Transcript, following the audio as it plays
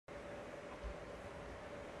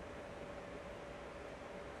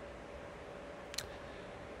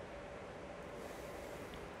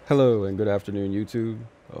Hello and good afternoon, YouTube.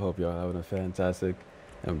 I hope y'all having a fantastic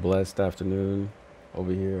and blessed afternoon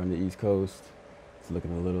over here on the East Coast. It's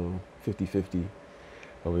looking a little 50-50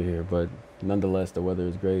 over here, but nonetheless, the weather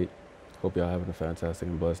is great. Hope y'all having a fantastic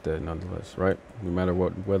and blessed day nonetheless, right? No matter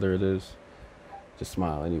what weather it is, just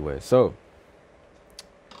smile anyway. So,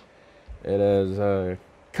 it has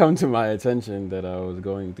come to my attention that I was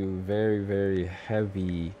going through very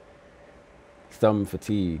heavy thumb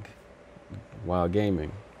fatigue while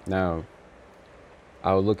gaming. Now,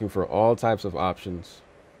 I was looking for all types of options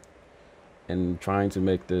and trying to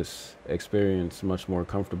make this experience much more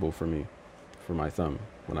comfortable for me, for my thumb,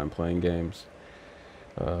 when I'm playing games.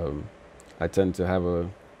 I tend to have a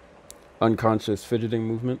unconscious fidgeting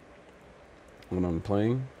movement when I'm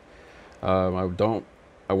playing. I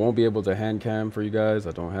won't be able to hand cam for you guys.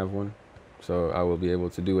 I don't have one. So I will be able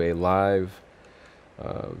to do a live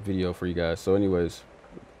video for you guys. So anyways,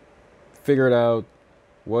 figured out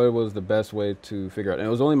what was the best way to figure out, and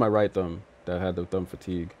it was only my right thumb that had the thumb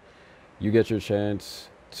fatigue. You get your chance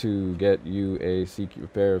to get you a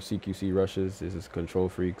pair of CQC rushes. This is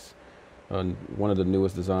KontrolFreeks, one of the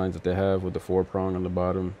newest designs that they have with the 4-prong on the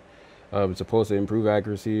bottom. It's supposed to improve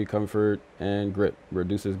accuracy, comfort, and grip,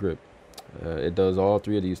 reduces grip. It does all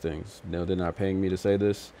three of these things. Now, they're not paying me to say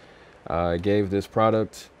this. I gave this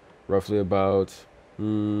product roughly about,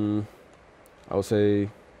 I would say,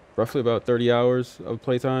 roughly about 30 hours of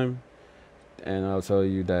playtime, and I'll tell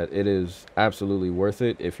you that it is absolutely worth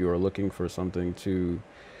it if you are looking for something to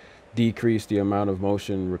decrease the amount of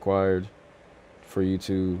motion required for you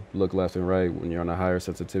to look left and right when you're on a higher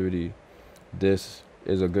sensitivity. This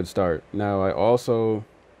is a good start. Now, I also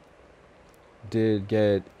did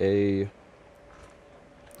get a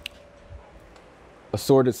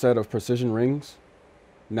assorted set of precision rings.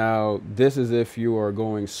 Now, this is if you are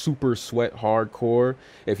going super sweat hardcore.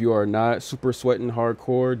 If you are not super sweating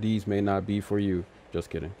hardcore, these may not be for you. Just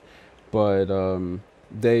kidding. But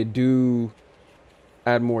they do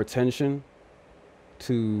add more tension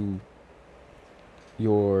to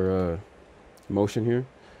your motion here,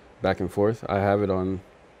 back and forth. I have it on,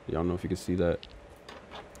 I don't know if you can see that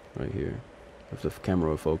right here, if the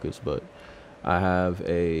camera will focus, but I have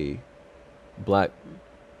a black,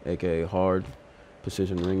 aka hard,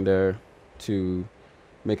 precision ring there to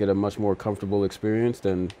make it a much more comfortable experience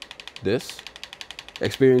than this.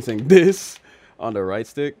 Experiencing this on the right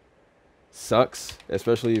stick sucks,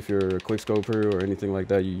 especially if you're a quick scoper or anything like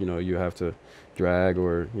that. You know, you have to drag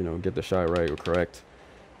or, you know, get the shot right or correct.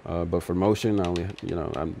 But for motion, I only, you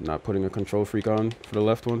know, I'm not putting a KontrolFreek on for the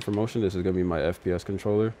left one for motion. This is gonna be my FPS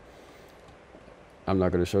controller. I'm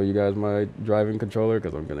not gonna show you guys my driving controller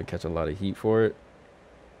because I'm gonna catch a lot of heat for it.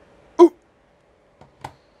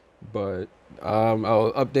 But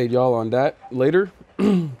I'll update y'all on that later.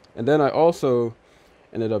 And then I also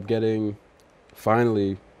ended up getting,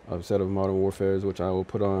 finally, a set of Modern Warfares, which I will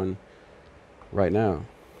put on right now.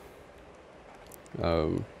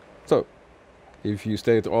 So if you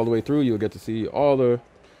stay all the way through, you'll get to see all the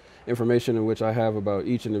information in which I have about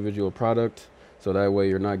each individual product. So that way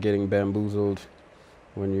you're not getting bamboozled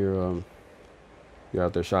when you're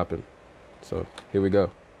out there shopping. So here we go.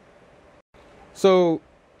 So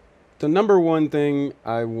the number one thing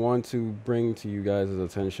I want to bring to you guys'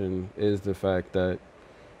 attention is the fact that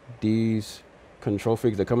these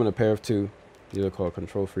KontrolFreeks, they come in a pair of two. These are called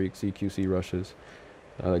KontrolFreek CQC rushes.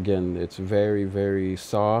 Again, it's very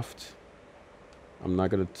soft. I'm not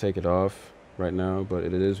going to take it off right now, but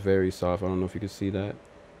it is very soft. I don't know if you can see that.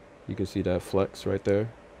 You can see that flex right there.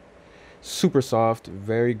 Super soft,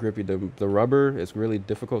 very grippy. The rubber is really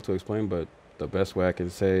difficult to explain, but the best way I can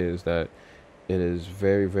say is that it is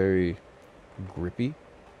very grippy.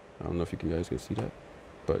 I don't know if you guys can see that,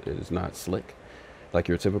 but it is not slick like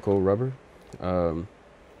your typical rubber. Then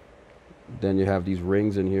you have these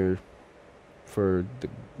rings in here for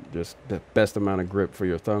just the best amount of grip for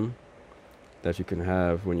your thumb that you can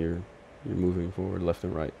have when you're moving forward, left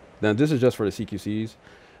and right. Now, this is just for the CQCs.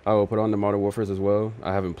 I will put on the Modern Warfares as well.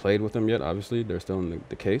 I haven't played with them yet, obviously. They're still in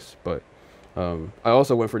the case, but I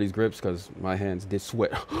also went for these grips because my hands did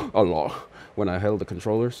sweat a lot when I held the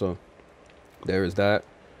controller. So there is that.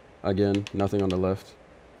 Again, nothing on the left.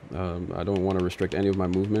 I don't want to restrict any of my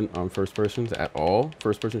movement on first persons at all,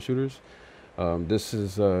 first person shooters. This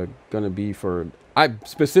is going to be for, I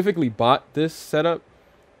specifically bought this setup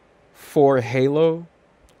for Halo.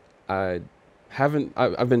 I've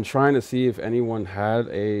been trying to see if anyone had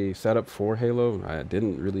a setup for Halo. I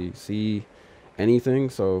didn't really see anything,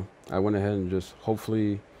 so I went ahead and just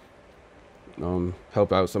hopefully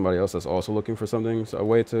help out somebody else that's also looking for something, a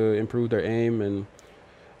way to improve their aim and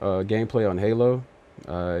gameplay on Halo.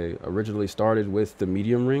 I originally started with the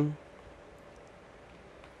medium ring.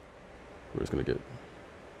 We're just gonna get,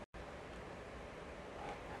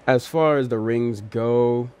 as far as the rings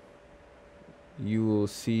go, you will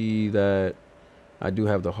see that I do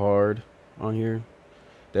have the hard on here.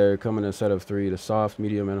 They're coming in a set of 3, the soft,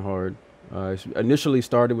 medium, and hard. I initially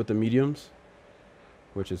started with the mediums,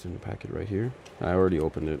 which is in the packet right here. I already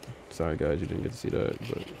opened it. Sorry guys, you didn't get to see that,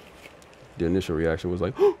 but the initial reaction was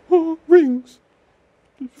like, oh, rings,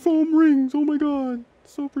 foam rings, oh my god,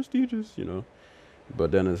 so prestigious, you know.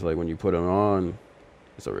 But then it's like when you put them on,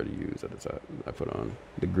 it's already used at the top. I put on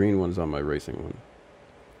the green one's on my racing one,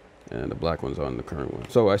 and the black one's on the current one.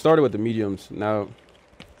 So I started with the mediums. Now,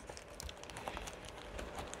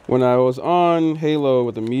 when I was on Halo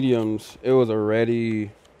with the mediums, it was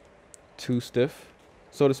already too stiff,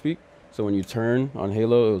 so to speak. So when you turn on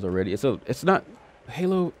Halo, it was already, it's not,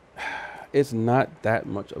 Halo, it's not that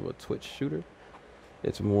much of a twitch shooter.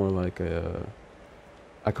 It's more like a,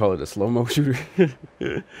 I call it a slow-mo shooter.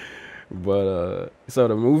 But so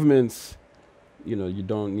the movements, you know, you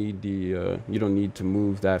don't need to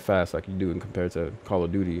move that fast like you do in compared to Call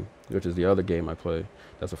of Duty, which is the other game I play.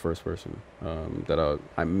 That's a first person that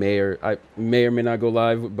I may or may not go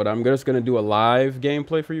live, but I'm just gonna do a live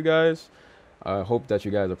gameplay for you guys. I hope that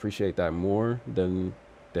you guys appreciate that more than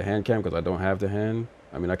the hand cam, because I don't have the hand.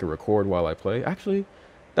 I mean, I can record while I play. Actually,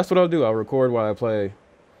 that's what I'll do. I'll record while I play,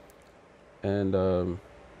 and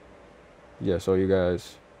yeah, show you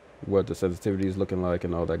guys what the sensitivity is looking like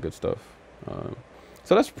and all that good stuff.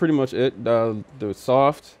 So that's pretty much it. The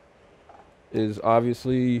soft is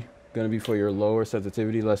obviously going to be for your lower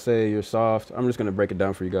sensitivity. Let's say you're soft. I'm just going to break it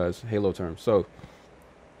down for you guys, Halo terms. So,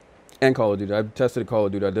 and Call of Duty. I tested Call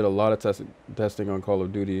of Duty. I did a lot of testing on Call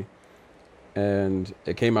of Duty, and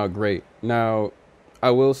it came out great. Now,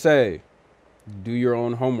 I will say, do your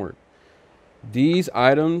own homework. These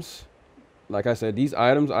items, like I said, these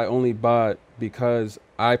items I only bought because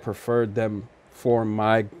I preferred them for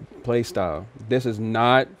my playstyle. This is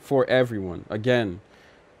not for everyone. Again,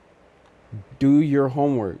 do your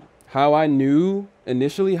homework. How I knew I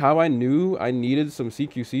needed some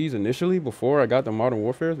CQCs initially before I got the Modern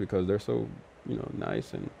Warfares, because they're so, you know,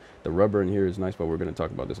 nice, and the rubber in here is nice, but we're going to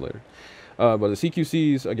talk about this later. But the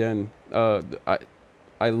CQCs, again,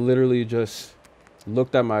 I literally just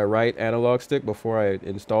looked at my right analog stick before I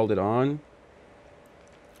installed it on.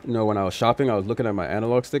 You know, when I was shopping, I was looking at my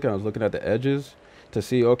analog stick and I was looking at the edges to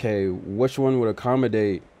see, okay, which one would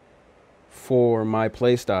accommodate for my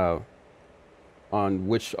playstyle on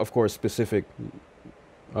which, of course, specific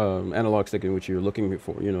analog stick in which you're looking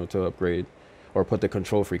for, you know, to upgrade or put the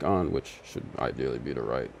KontrolFreek on, which should ideally be the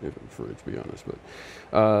right, for it to be honest.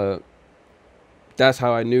 But that's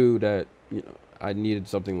how I knew that, you know, I needed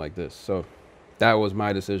something like this. So that was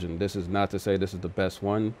my decision. This is not to say this is the best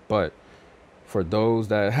one, but for those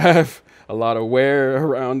that have a lot of wear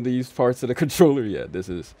around these parts of the controller, yeah, this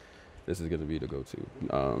is going to be the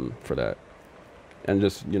go-to for that. And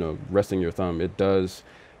just, you know, resting your thumb, it does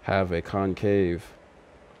have a concave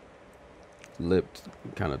lip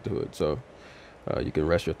kind of to it, so you can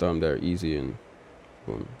rest your thumb there easy, and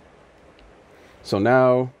boom. So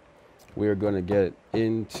now we're going to get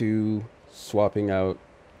into swapping out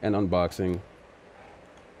and unboxing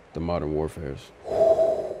the Modern Warfares.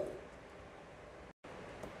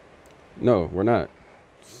 No, we're not.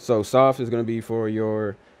 So soft is going to be for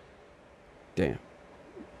your, damn.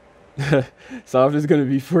 Soft is going to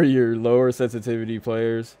be for your lower sensitivity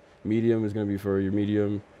players. Medium is going to be for your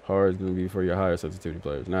medium. Hard is going to be for your higher sensitivity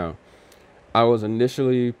players. Now, I was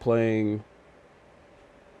initially playing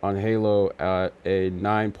on Halo at a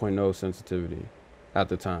 9.0 sensitivity at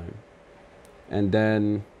the time. And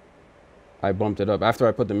then I bumped it up. After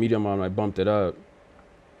I put the medium on, I bumped it up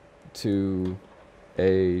to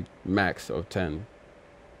a max of 10.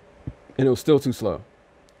 And it was still too slow.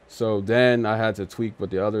 So then I had to tweak with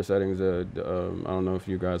the other settings. I don't know if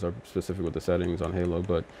you guys are specific with the settings on Halo,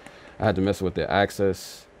 but I had to mess with the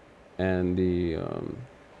access and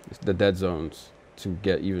the dead zones to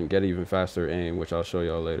get even faster aim, which I'll show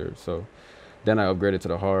y'all later. So then I upgraded to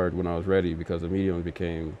the hard when I was ready, because the medium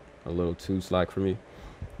became a little too slack for me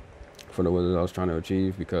for the what I was trying to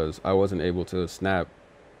achieve, because I wasn't able to snap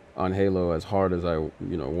on Halo as hard as I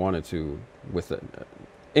wanted to with it,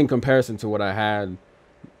 in comparison to what I had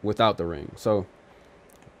without the ring. So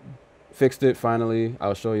fixed it finally.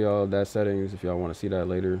 I'll show y'all that settings if y'all want to see that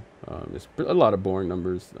later. It's a lot of boring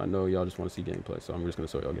numbers. I know y'all just want to see gameplay, so I'm just going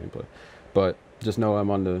to show y'all gameplay. But just know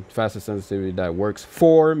I'm on the fastest sensitivity that works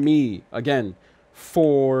for me. Again,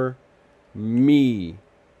 for me.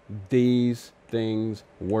 These things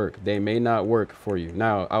work. They may not work for you.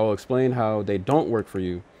 Now, I will explain how they don't work for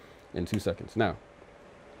you in 2 seconds. Now,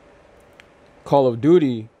 Call of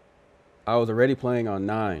Duty, I was already playing on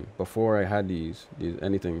 9 before I had these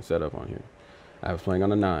anything set up on here. I was playing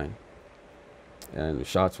on a 9, and the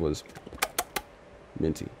shots was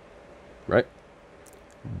minty, right?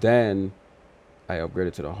 Then I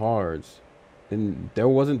upgraded to the hards, and there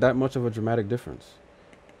wasn't that much of a dramatic difference.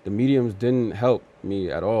 The mediums didn't help me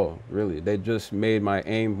at all, really. They just made my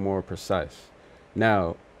aim more precise.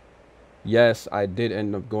 Now, yes, I did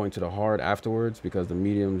end up going to the hard afterwards because the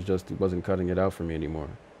mediums just wasn't cutting it out for me anymore.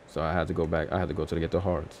 So I had to go back. I had to go to get the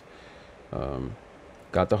hards.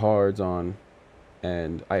 Got the hards on,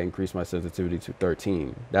 and I increased my sensitivity to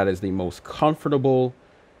 13. That is the most comfortable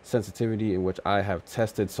sensitivity in which I have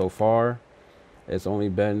tested so far. It's only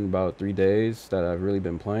been about 3 days that I've really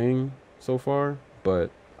been playing so far, but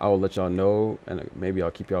I will let y'all know, and maybe I'll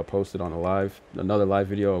keep y'all posted on another live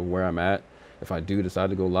video of where I'm at if I do decide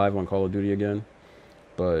to go live on Call of Duty again.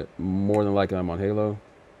 But more than likely I'm on Halo.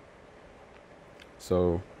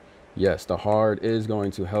 So yes, the hard is going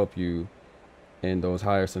to help you in those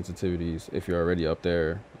higher sensitivities if you're already up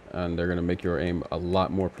there, and they're going to make your aim a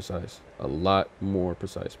lot more precise,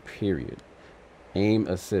 period. Aim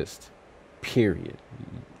assist, period.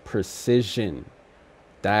 Precision,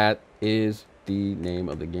 that is the name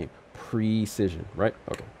of the game. Precision, right?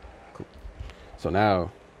 Okay, cool. So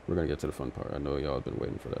now we're gonna get to the fun part. I know y'all have been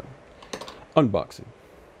waiting for that. Unboxing.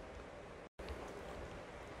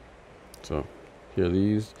 So here,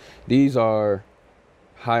 these are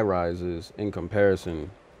high rises in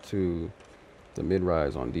comparison to the mid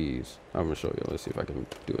rise on these. I'm gonna show you. Let's see if I can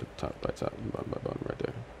do it top by top, bottom by bottom, right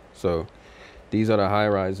there. So these are the high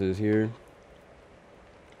rises here.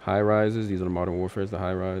 High rises, these are the Modern Warfares, the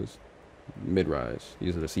high rise. Mid rise,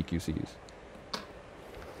 these are the CQCs.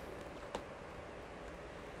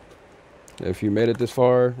 If you made it this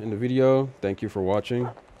far in the video, thank you for watching.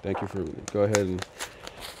 Thank you for, go ahead and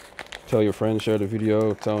tell your friends, share the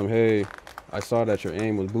video, tell them, hey, I saw that your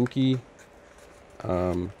aim was bookie.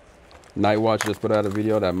 NyteWatch just put out a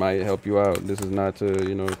video that might help you out. This is not to,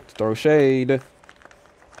 you know, throw shade,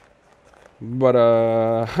 but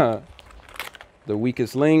the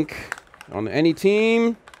weakest link on any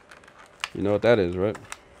team, you know what that is, right?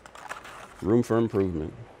 Room for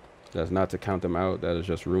improvement. That's not to count them out. That is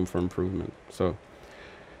just room for improvement. So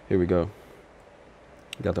here we go.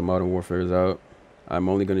 Got the Modern Warfares out. I'm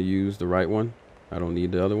only going to use the right one. I don't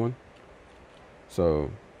need the other one. So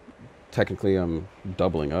technically I'm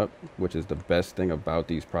doubling up, which is the best thing about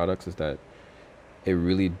these products, is that it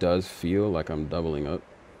really does feel like I'm doubling up,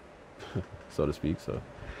 so to speak. So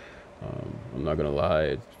I'm not going to lie.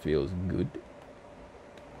 It feels good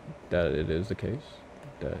that it is the case.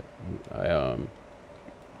 That I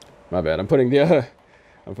my bad. I'm putting the other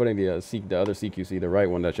CQC, the right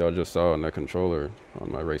one that y'all just saw on the controller, on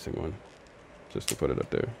my racing one, just to put it up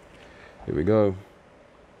there. Here we go.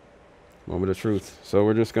 Moment of truth. So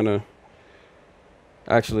we're just gonna.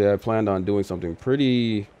 Actually, I planned on doing something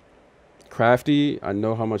pretty crafty. I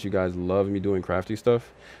know how much you guys love me doing crafty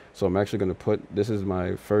stuff, so I'm actually gonna put. This is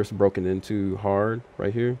my first broken into hard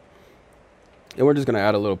right here. And we're just going to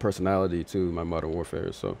add a little personality to my Modern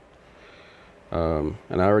Warfare. So, and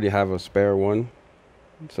I already have a spare one.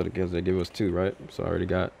 So because they give us 2, right? So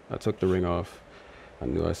I took the ring off. I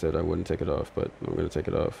knew I said I wouldn't take it off, but I'm going to take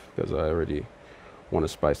it off because I already want to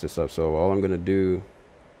spice this up. So all I'm going to do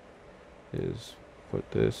is put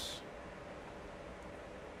this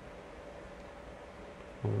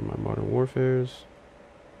over my Modern Warfares.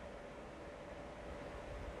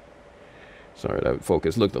 Sorry, that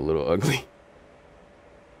focus looked a little ugly.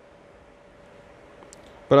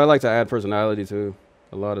 But I like to add personality to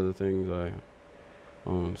a lot of the things I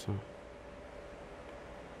own, so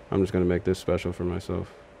I'm just going to make this special for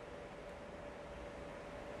myself.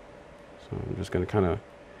 So I'm just going to kind of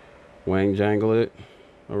wang jangle it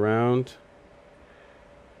around.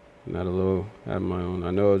 Add my own.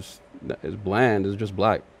 I know it's bland, it's just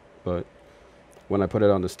black, but when I put it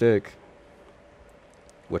on the stick,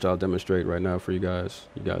 which I'll demonstrate right now for you guys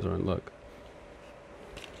are in luck.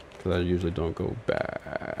 Because I usually don't go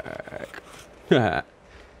back. But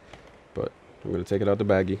I'm going to take it out the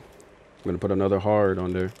baggie. I'm going to put another hard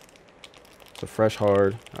on there. It's a fresh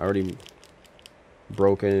hard. I already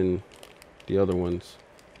broken the other ones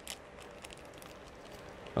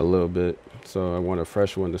a little bit. So I want a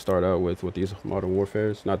fresh one to start out with these Modern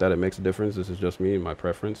Warfares. Not that it makes a difference. This is just me and my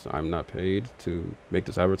preference. I'm not paid to make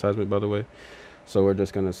this advertisement, by the way. So we're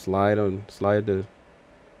just going to slide it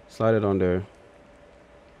on there.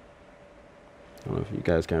 I don't know if you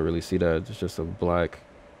guys can't really see that. It's just a black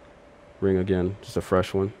ring again, just a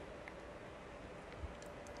fresh one.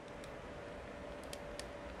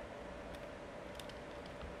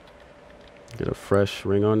 Get a fresh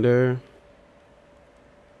ring on there.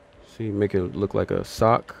 See, make it look like a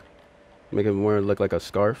sock. Make it more look like a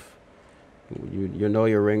scarf. You know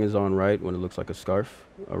your ring is on right when it looks like a scarf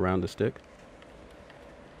around the stick.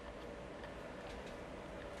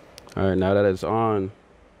 All right, now that it's on,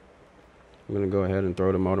 I'm gonna go ahead and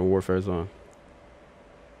throw the Modern Warfare's on.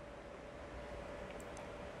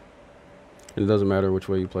 It doesn't matter which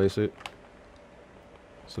way you place it.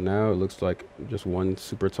 So now it looks like just one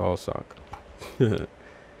super tall sock. I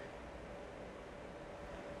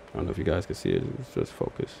don't know if you guys can see it. It's just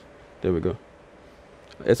focus. There we go.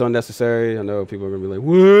 It's unnecessary. I know people are gonna be like,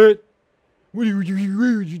 "What? Why would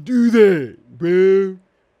you do that, bro?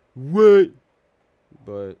 What?"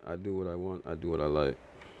 But I do what I want. I do what I like.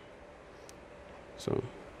 So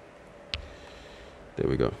there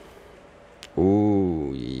we go.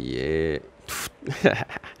 Ooh, yeah.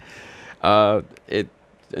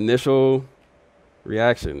 Initial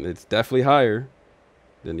reaction, it's definitely higher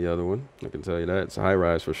than the other one. I can tell you that. It's a high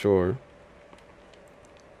rise for sure.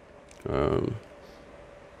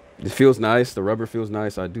 It feels nice. The rubber feels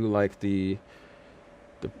nice. I do like the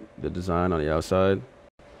design on the outside.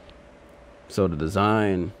 So the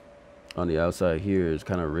design on the outside here is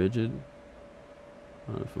kind of rigid.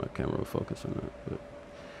 I don't know if my camera will focus on that, but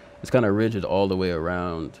it's kind of rigid all the way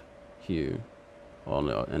around here on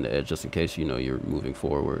the edge, just in case, you know, you're moving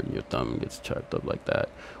forward and your thumb gets chopped up like that,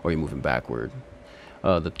 or you're moving backward.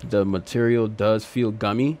 The material does feel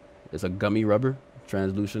gummy. It's a gummy rubber,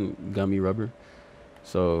 translucent gummy rubber.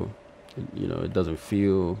 So, you know, it doesn't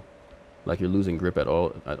feel like you're losing grip at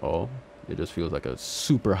all. It just feels like a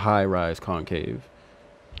super high rise concave.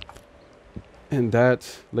 And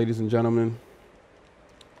that, ladies and gentlemen,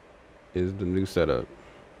 is the new setup.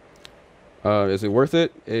 Is it worth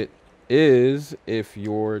it? It is if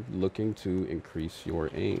you're looking to increase your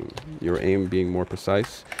aim being more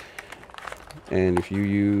precise. And if you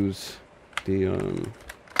use the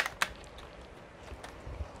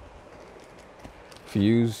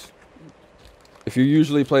if you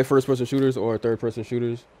usually play first-person shooters or third-person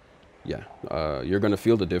shooters, yeah, you're gonna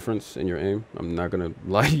feel the difference in your aim. I'm not gonna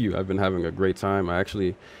lie to you. I've been having a great time. I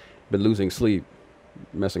actually been losing sleep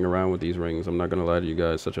messing around with these rings. I'm not gonna lie to you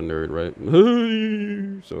guys. Such a nerd, right?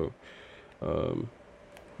 So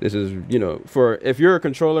this is, you know, for if you're a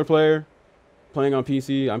controller player playing on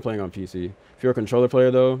PC, I'm playing on PC. If you're a controller player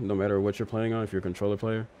though, no matter what you're playing on, if you're a controller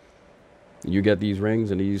player, you get these rings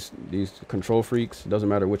and these KontrolFreeks. Doesn't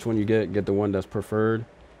matter which one you get the one that's preferred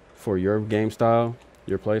for your game style,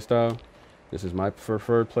 your play style. This is my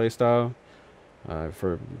preferred play style.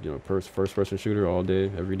 For, you know, first person shooter all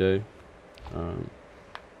day, every day.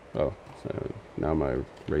 So now my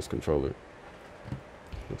race controller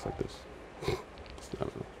looks like this. I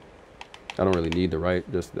don't know. I don't really need the right.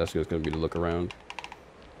 That's just gonna be the look around.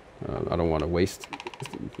 I don't want to waste,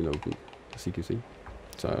 you know, CQC.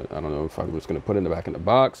 So I don't know if I'm just gonna put it back in the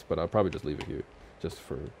box, but I'll probably just leave it here, just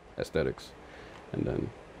for aesthetics. And then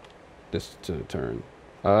this to turn.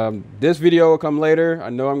 This video will come later. I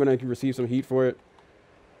know I'm gonna receive some heat for it,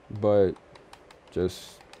 but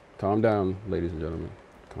just calm down, ladies and gentlemen.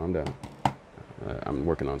 Calm down. I'm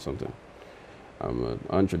working on something. I'm an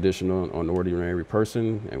untraditional, unordinary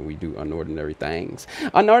person, and we do unordinary things.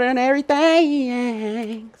 Unordinary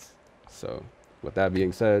things. So, with that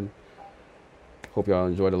being said, hope y'all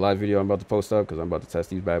enjoyed the live video I'm about to post up, because I'm about to test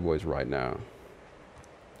these bad boys right now.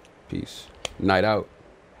 Peace. Night out.